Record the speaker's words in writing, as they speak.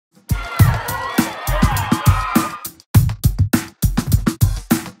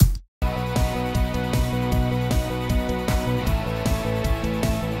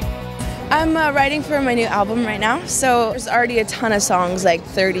I'm writing for my new album right now, so there's already a ton of songs, like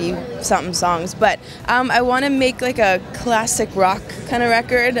 30-something songs, but I want to make like a classic rock kind of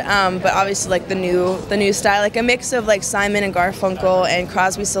record, but obviously like the new style, like a mix of like Simon and Garfunkel and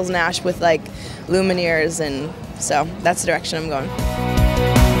Crosby, Stills, Nash with like Lumineers, and so that's the direction I'm going.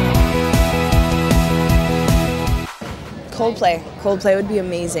 Coldplay would be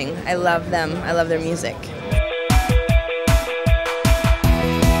amazing. I love them. I love their music.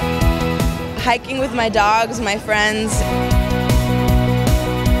 Hiking with my dogs, my friends.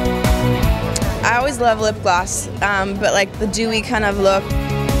 I always love lip gloss, but like the dewy kind of look.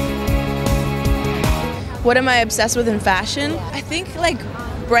 What am I obsessed with in fashion? I think like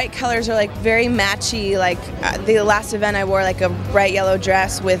bright colors are like very matchy. Like the last event I wore like a bright yellow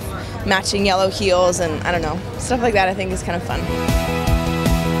dress with matching yellow heels, and I don't know, stuff like that I think is kind of fun.